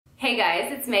Hey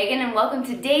guys, it's Megan and welcome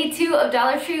to day 2 of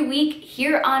Dollar Tree Week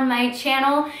here on my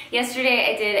channel.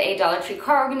 Yesterday I did a Dollar Tree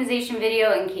car organization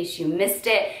video in case you missed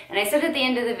it, and I said at the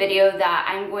end of the video that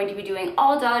I'm going to be doing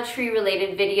all Dollar Tree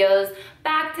related videos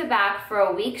back to back for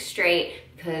a week straight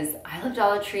because I love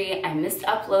Dollar Tree. I missed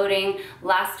uploading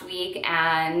last week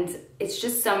and it's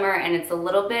just summer and it's a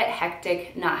little bit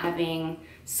hectic not having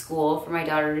school for my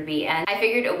daughter to be in. I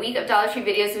figured a week of Dollar Tree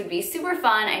videos would be super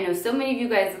fun. I know so many of you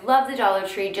guys love the Dollar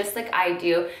Tree just like I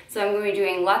do, so I'm going to be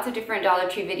doing lots of different Dollar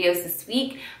Tree videos this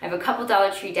week. I have a couple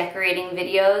Dollar Tree decorating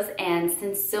videos, and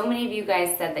since so many of you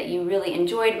guys said that you really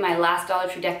enjoyed my last Dollar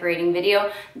Tree decorating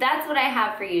video, that's what I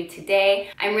have for you today.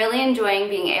 I'm really enjoying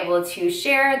being able to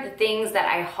share the things that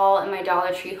I haul in my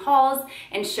Dollar Tree hauls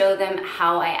and show them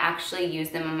how I actually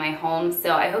use them in my home.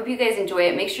 So I hope you guys enjoy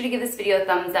it. Make sure to give this video a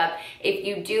thumbs up if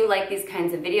you do like these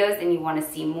kinds of videos and you want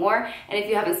to see more. And if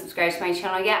you haven't subscribed to my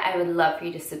channel yet, I would love for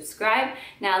you to subscribe.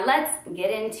 Now let's get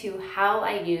into how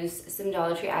I use some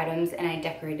Dollar Tree items and I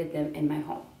decorated them in my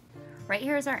home. Right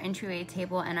here is our entryway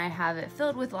table, and I have it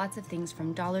filled with lots of things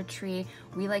from Dollar Tree.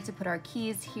 We like to put our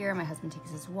keys here. My husband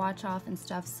takes his watch off and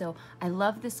stuff, so I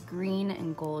love this green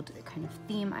and gold kind of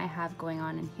theme I have going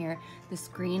on in here. This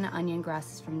green onion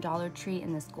grass is from Dollar Tree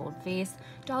in this gold vase.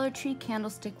 Dollar Tree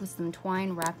candlestick with some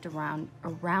twine wrapped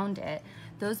around it.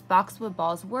 Those boxwood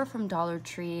balls were from Dollar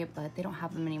Tree, but they don't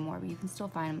have them anymore, but you can still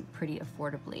find them pretty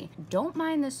affordably. Don't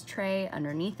mind this tray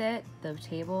underneath it, the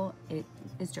table, it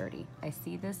is dirty. I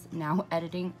see this now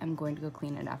editing. I'm going to go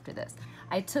clean it after this.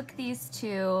 I took these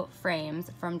two frames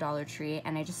from Dollar Tree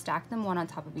and I just stacked them one on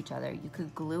top of each other. You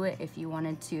could glue it if you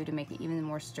wanted to make it even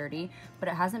more sturdy, but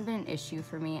it hasn't been an issue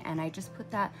for me. And I just put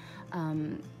that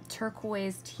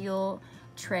turquoise teal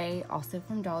tray, also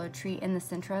from Dollar Tree, in the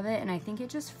center of it, and I think it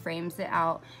just frames it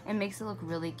out and makes it look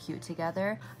really cute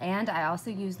together. And I also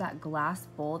use that glass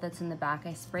bowl that's in the back.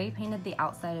 I spray painted the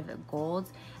outside of it gold,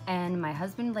 and my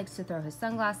husband likes to throw his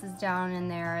sunglasses down in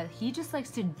there. He just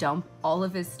likes to dump all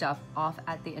of his stuff off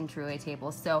at the entryway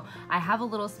table, so I have a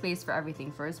little space for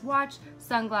everything, for his watch,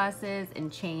 sunglasses,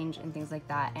 and change and things like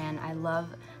that. And I love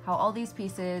how all these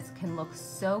pieces can look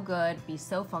so good, be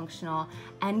so functional,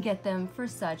 and get them for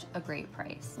such a great price.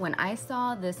 When I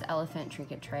saw this elephant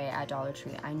trinket tray at Dollar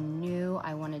Tree, I knew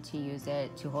I wanted to use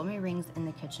it to hold my rings in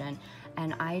the kitchen,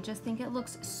 and I just think it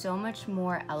looks so much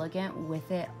more elegant with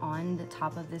it on the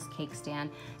top of this cake stand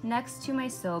next to my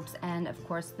soaps, and of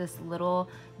course this little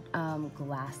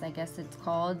glass, I guess it's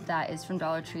called, that is from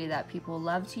Dollar Tree that people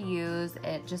love to use.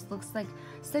 It just looks like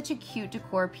such a cute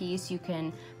decor piece. You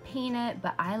can paint it,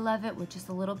 but I love it with just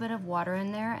a little bit of water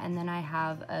in there, and then I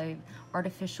have a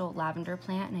artificial lavender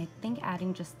plant, and I think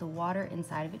adding just the water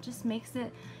inside of it just makes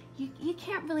it, you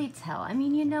can't really tell. I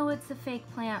mean, you know it's a fake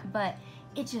plant, but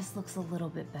it just looks a little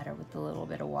bit better with a little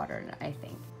bit of water in it, I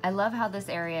think. I love how this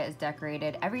area is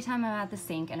decorated. Every time I'm at the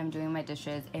sink and I'm doing my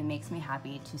dishes, it makes me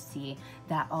happy to see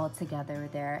that all together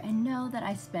there and know that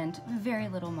I spent very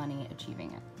little money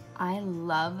achieving it. I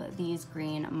love these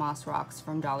green moss rocks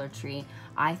from Dollar Tree.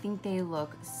 I think they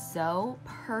look so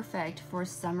perfect for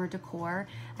summer decor.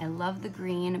 I love the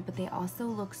green, but they also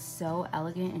look so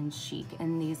elegant and chic.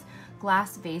 And these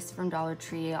glass vase from Dollar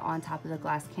Tree on top of the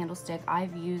glass candlestick,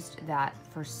 I've used that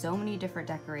for so many different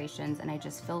decorations, and I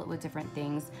just fill it with different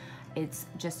things. It's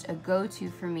just a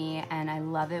go-to for me, and I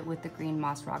love it with the green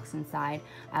moss rocks inside.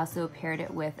 I also paired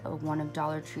it with one of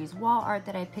Dollar Tree's wall art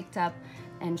that I picked up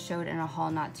and showed in a haul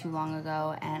not too long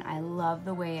ago, and I love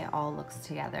the way it all looks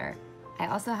together. I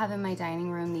also have in my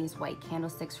dining room these white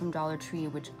candlesticks from Dollar Tree,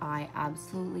 which I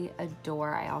absolutely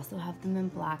adore. I also have them in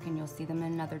black, and you'll see them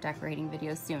in another decorating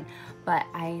video soon. But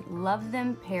I love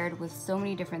them paired with so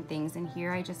many different things, and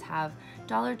here I just have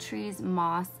Dollar Tree's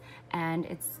moss, and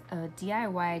it's a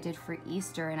DIY I did for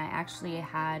Easter, and I actually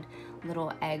had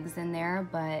little eggs in there,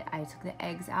 but I took the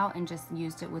eggs out and just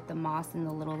used it with the moss and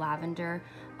the little lavender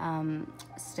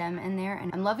stem in there.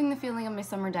 And I'm loving the feeling of my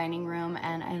summer dining room,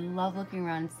 and I love looking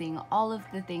around and seeing all of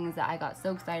the things that I got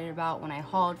so excited about when I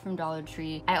hauled from Dollar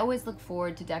Tree. I always look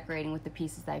forward to decorating with the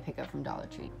pieces that I pick up from Dollar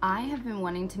Tree. I have been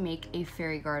wanting to make a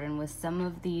fairy garden with some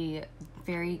of the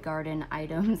fairy garden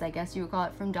items, I guess you would call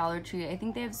it, from Dollar Tree. I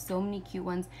think they have so many cute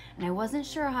ones, and I wasn't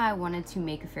sure how I wanted to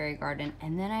make a fairy garden.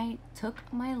 And then I took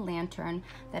my lantern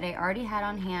that I already had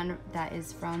on hand, that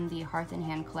is from the Hearth and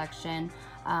Hand collection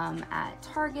at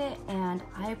Target, and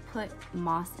I put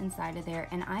moss inside of there,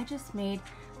 and I just made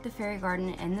the fairy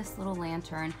garden in this little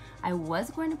lantern. I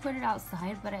was going to put it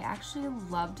outside, but I actually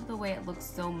loved the way it looks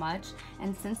so much,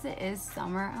 and since it is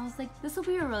summer, I was like, this will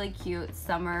be a really cute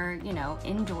summer, you know,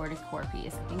 indoor decor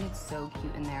piece. I think it's so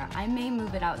cute in there. I may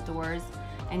move it outdoors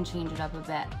and change it up a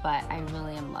bit, but I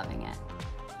really am loving it.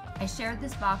 I shared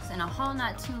this box in a haul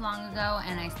not too long ago,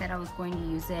 and I said I was going to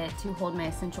use it to hold my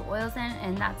essential oils in,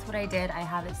 and that's what I did. I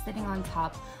have it sitting on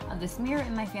top of this mirror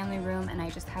in my family room, and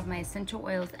I just have my essential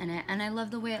oils in it, and I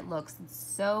love the way it looks. It's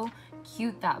so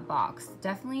cute, that box.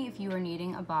 Definitely, if you are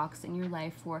needing a box in your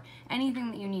life for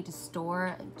anything that you need to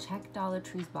store, check Dollar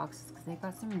Tree's boxes because they've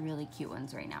got some really cute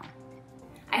ones right now.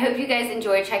 I hope you guys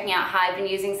enjoyed checking out how I've been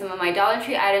using some of my Dollar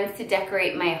Tree items to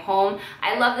decorate my home.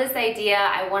 I love this idea.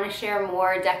 I want to share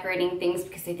more decorating things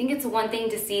because I think it's one thing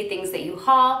to see things that you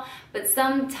haul, but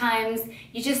sometimes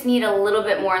you just need a little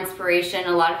bit more inspiration.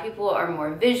 A lot of people are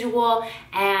more visual,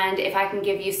 and if I can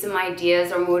give you some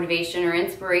ideas or motivation or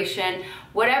inspiration,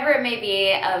 whatever it may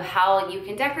be, of how you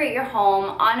can decorate your home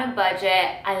on a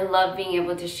budget, I love being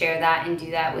able to share that and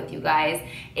do that with you guys.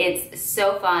 It's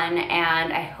so fun,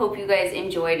 and I hope you guys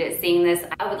enjoyed seeing this.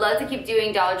 I would love to keep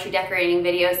doing Dollar Tree decorating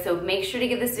videos, so make sure to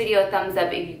give this video a thumbs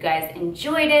up if you guys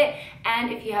enjoyed it.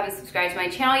 And if you haven't subscribed to my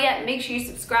channel yet, make sure you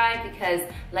subscribe because,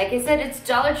 like I said, it's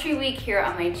Dollar Tree week here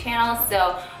on my channel,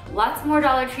 so lots more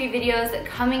Dollar Tree videos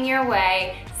coming your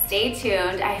way. Stay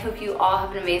tuned. I hope you all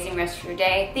have an amazing rest of your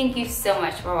day. Thank you so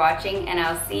much for watching, and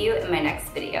I'll see you in my next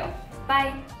video.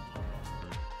 Bye.